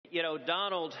you know,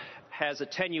 Donald has a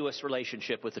tenuous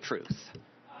relationship with the truth.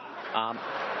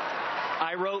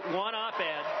 I wrote one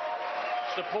op-ed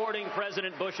supporting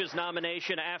President Bush's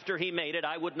nomination after he made it.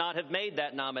 I would not have made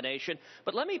that nomination.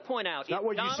 But let me point out, not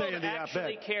what you say in the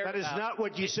op-ed. That is not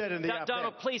what you said in the op-ed.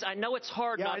 Donald, please, I know it's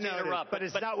hard not to interrupt. But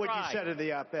it's not what you said in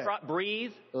the op-ed.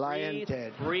 Breathe. Lion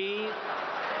Ted. Breathe.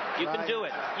 You can do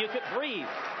it. You can breathe.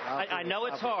 I know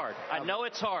it's hard. I know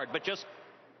it's hard, but just...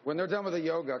 When they're done with the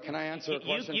yoga, can I answer a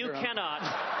question? You cannot.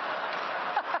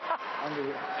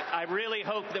 I really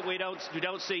hope that we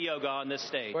don't see yoga on this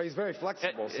stage. Well, he's very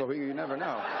flexible, so you never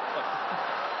know.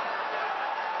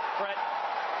 Brett,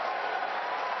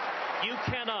 you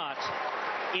cannot,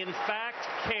 in fact,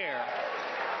 care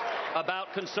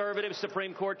about conservative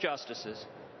Supreme Court justices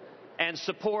and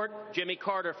support Jimmy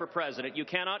Carter for president. You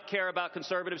cannot care about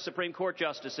conservative Supreme Court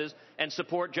justices and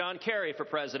support John Kerry for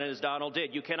president, as Donald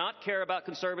did. You cannot care about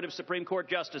conservative Supreme Court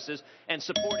justices and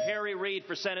support Harry Reid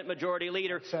for Senate Majority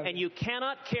Leader. And you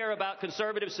cannot care about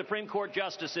conservative Supreme Court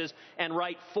justices and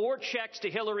write 4 checks to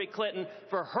Hillary Clinton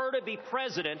for her to be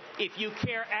president if you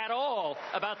care at all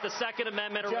about the Second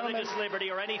Amendment or religious liberty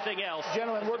or anything else.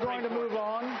 Gentlemen, we're going to move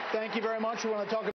on. Thank you very much. We want to talk